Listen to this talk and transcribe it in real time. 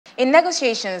In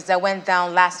negotiations that went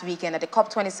down last weekend at the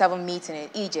COP27 meeting in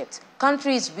Egypt,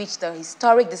 countries reached a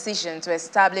historic decision to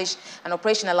establish and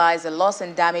operationalize a loss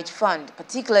and damage fund,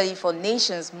 particularly for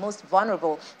nations most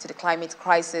vulnerable to the climate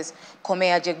crisis. Kome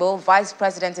Ajegbo, Vice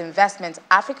President Investment,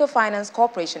 Africa Finance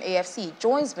Corporation, AFC,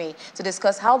 joins me to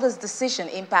discuss how this decision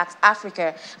impacts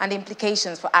Africa and the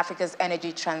implications for Africa's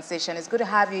energy transition. It's good to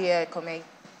have you here, Kome.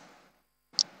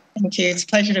 Thank you. It's a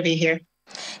pleasure to be here.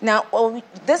 Now,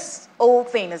 this whole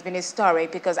thing has been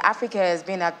historic because Africa has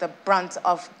been at the brunt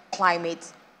of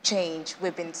climate change.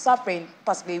 We've been suffering.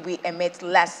 Possibly we emit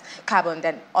less carbon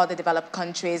than other developed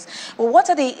countries. Well, what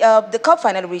are the COP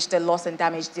finally reached a loss and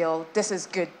damage deal? This is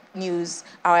good news.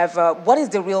 However, what is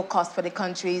the real cost for the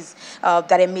countries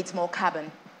that emit more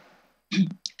carbon?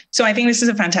 So I think this is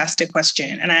a fantastic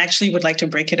question, and I actually would like to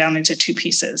break it down into two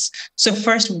pieces. So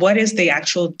first, what is the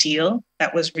actual deal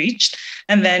that was reached?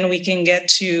 And then we can get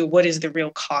to what is the real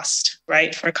cost,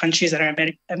 right, for countries that are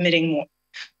emitting more.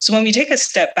 So when we take a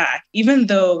step back, even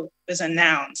though it was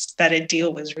announced that a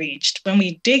deal was reached, when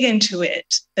we dig into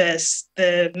it,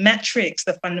 the metrics,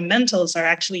 the fundamentals are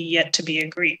actually yet to be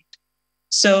agreed.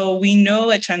 So we know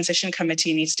a transition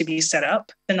committee needs to be set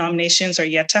up. The nominations are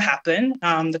yet to happen.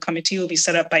 The committee will be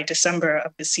set up by December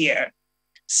of this year.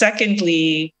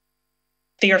 Secondly,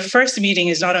 their first meeting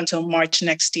is not until March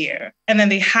next year. And then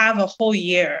they have a whole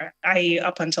year, i.e.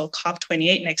 up until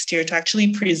COP28 next year, to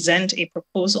actually present a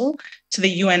proposal to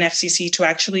the UNFCCC to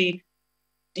actually,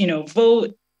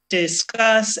 vote,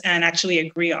 discuss, and actually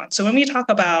agree on. So when we talk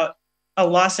about a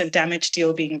loss and damage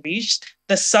deal being reached,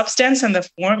 the substance and the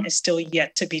form is still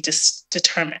yet to be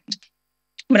determined.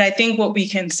 But I think what we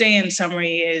can say in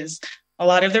summary is a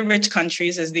lot of the rich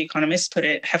countries, as the economists put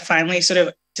it, have finally sort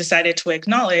of decided to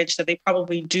acknowledge that they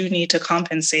probably do need to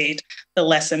compensate the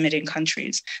less emitting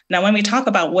countries. Now, when we talk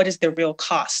about what is the real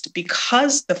cost,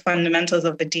 because the fundamentals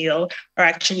of the deal are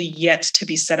actually yet to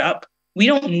be set up, we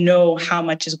don't know how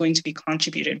much is going to be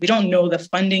contributed. We don't know the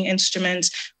funding instruments.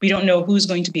 We don't know who's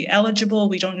going to be eligible.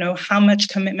 We don't know how much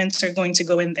commitments are going to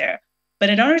go in there. But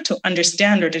in order to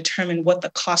understand or determine what the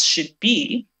cost should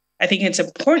be, I think it's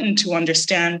important to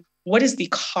understand what is the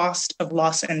cost of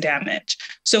loss and damage.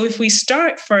 So if we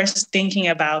start first thinking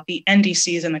about the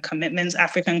NDCs and the commitments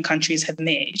African countries have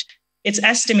made, it's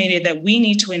estimated that we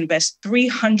need to invest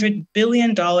 $300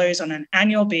 billion on an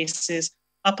annual basis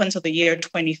up until the year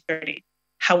 2030.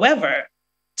 However,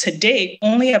 to date,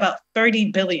 only about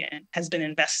 $30 billion has been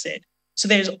invested. So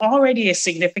there's already a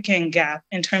significant gap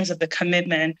in terms of the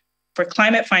commitment for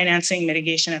climate financing,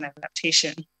 mitigation, and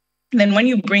adaptation. And then when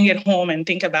you bring it home and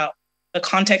think about the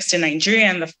context in Nigeria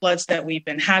and the floods that we've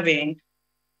been having,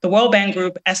 the World Bank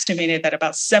Group estimated that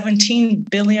about $17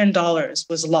 billion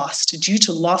was lost due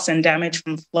to loss and damage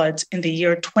from floods in the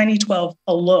year 2012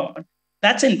 alone.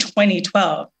 That's in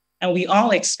 2012. And we all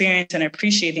experience and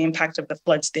appreciate the impact of the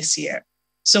floods this year.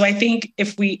 So I think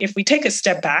if we take a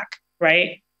step back,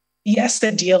 right, yes,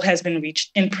 the deal has been reached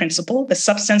in principle. The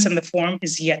substance and the form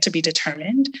is yet to be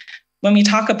determined. When we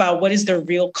talk about what is the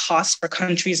real cost for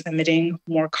countries emitting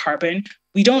more carbon,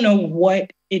 we don't know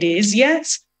what it is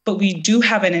yet, but we do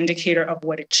have an indicator of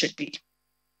what it should be.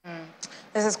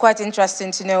 This is quite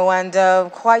interesting to know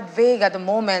and quite vague at the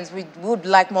moment. We would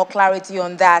like more clarity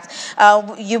on that.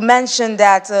 You mentioned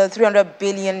that $300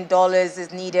 billion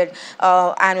is needed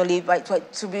annually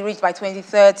to be reached by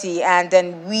 2030. And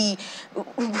then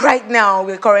right now,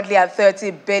 we're currently at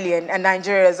 $30 billion. And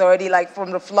Nigeria is already,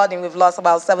 from the flooding, we've lost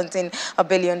about $17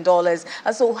 billion.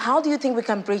 So how do you think we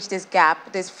can bridge this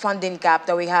gap, this funding gap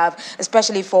that we have,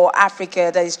 especially for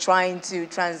Africa that is trying to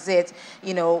transit,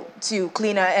 to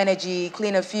cleaner energy,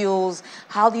 cleaner fuels?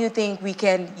 How do you think we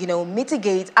can,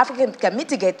 Africa can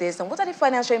mitigate this? And what are the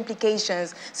financial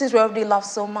implications since we already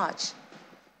lost so much?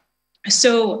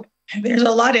 So there's a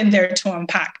lot in there to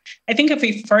unpack. I think if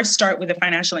we first start with the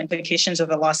financial implications of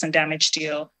the loss and damage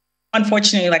deal,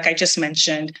 unfortunately, like I just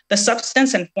mentioned, the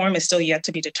substance and form is still yet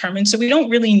to be determined. So we don't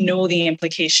really know the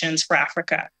implications for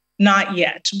Africa. Not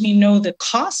yet. We know the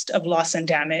cost of loss and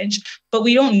damage, but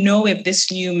we don't know if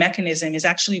this new mechanism is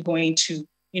actually going to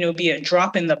be a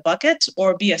drop in the bucket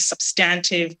or be a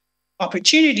substantive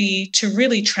opportunity to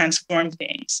really transform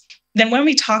things. Then when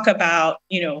we talk about,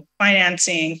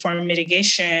 financing for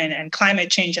mitigation and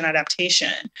climate change and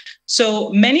adaptation, so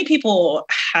many people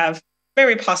have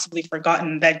very possibly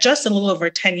forgotten that just a little over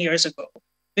 10 years ago,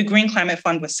 the Green Climate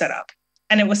Fund was set up.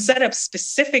 And it was set up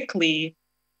specifically,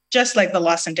 just like the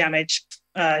loss and damage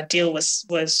deal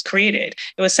was created.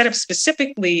 It was set up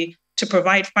specifically to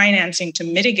provide financing to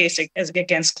mitigate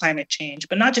against climate change,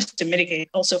 but not just to mitigate,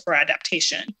 also for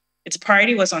adaptation. Its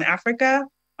priority was on Africa,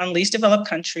 on least developed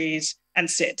countries, and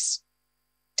SIDS.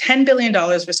 $10 billion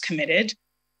was committed.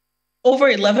 Over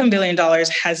 $11 billion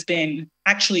has been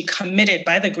actually committed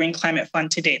by the Green Climate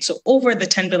Fund to date. So over the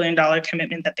 $10 billion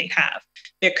commitment that they have.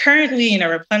 They're currently in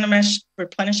a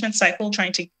replenishment cycle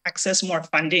trying to access more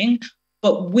funding,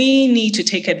 but we need to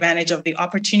take advantage of the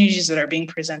opportunities that are being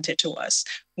presented to us.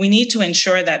 We need to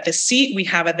ensure that the seat we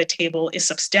have at the table is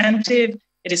substantive,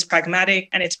 it is pragmatic,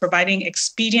 and it's providing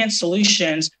expedient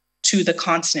solutions to the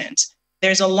continent.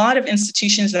 There's a lot of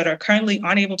institutions that are currently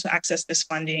unable to access this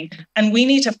funding, and we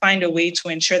need to find a way to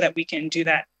ensure that we can do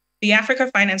that. The Africa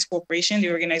Finance Corporation,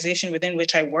 the organization within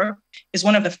which I work, is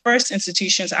one of the first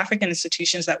institutions, African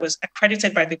institutions, that was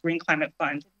accredited by the Green Climate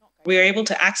Fund. We are able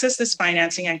to access this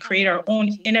financing and create our own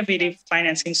innovative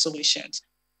financing solutions.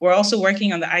 We're also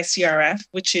working on the ICRF,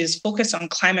 which is focused on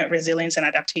climate resilience and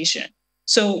adaptation.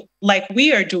 So like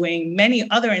we are doing, many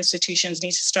other institutions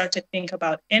need to start to think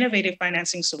about innovative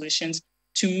financing solutions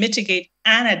to mitigate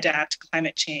and adapt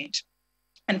climate change.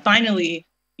 And finally,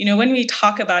 when we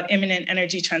talk about imminent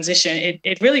energy transition,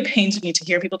 it really pains me to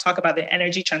hear people talk about the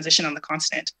energy transition on the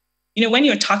continent. When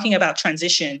you're talking about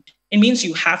transition, it means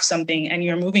you have something and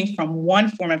you're moving from one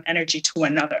form of energy to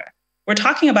another. We're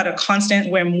talking about a continent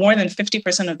where more than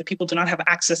 50% of the people do not have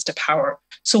access to power.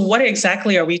 So what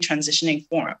exactly are we transitioning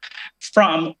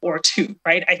from or to,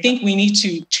 right? I think we need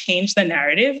to change the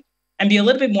narrative and be a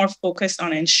little bit more focused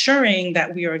on ensuring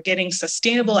that we are getting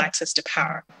sustainable access to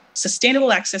power.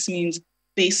 Sustainable access means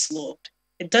base load.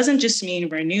 It doesn't just mean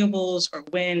renewables or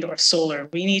wind or solar.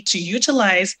 We need to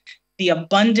utilize the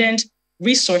abundant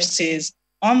resources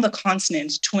on the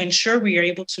continent to ensure we are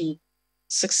able to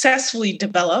successfully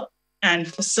develop and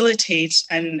facilitate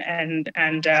and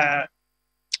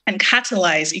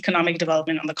catalyze economic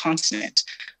development on the continent.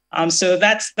 So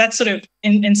that's sort of,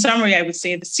 in summary, I would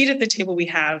say the seat at the table we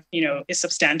have, is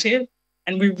substantive,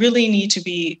 and we really need to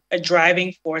be a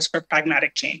driving force for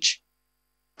pragmatic change.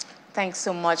 Thanks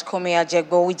so much, Komi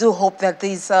Ajegbo. We do hope that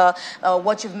these,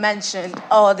 what you've mentioned,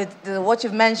 what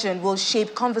you've mentioned will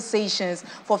shape conversations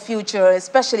for future,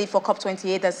 especially for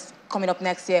COP28 that's coming up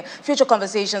next year. Future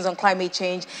conversations on climate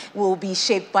change will be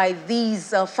shaped by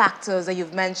these factors that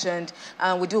you've mentioned.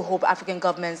 We do hope African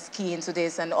governments key into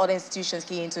this and other institutions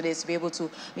key into this to be able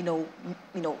to,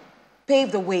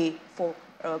 pave the way for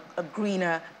a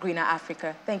greener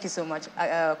Africa. Thank you so much,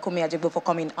 Komi Ajegbo, for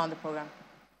coming on the program.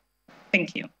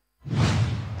 Thank you.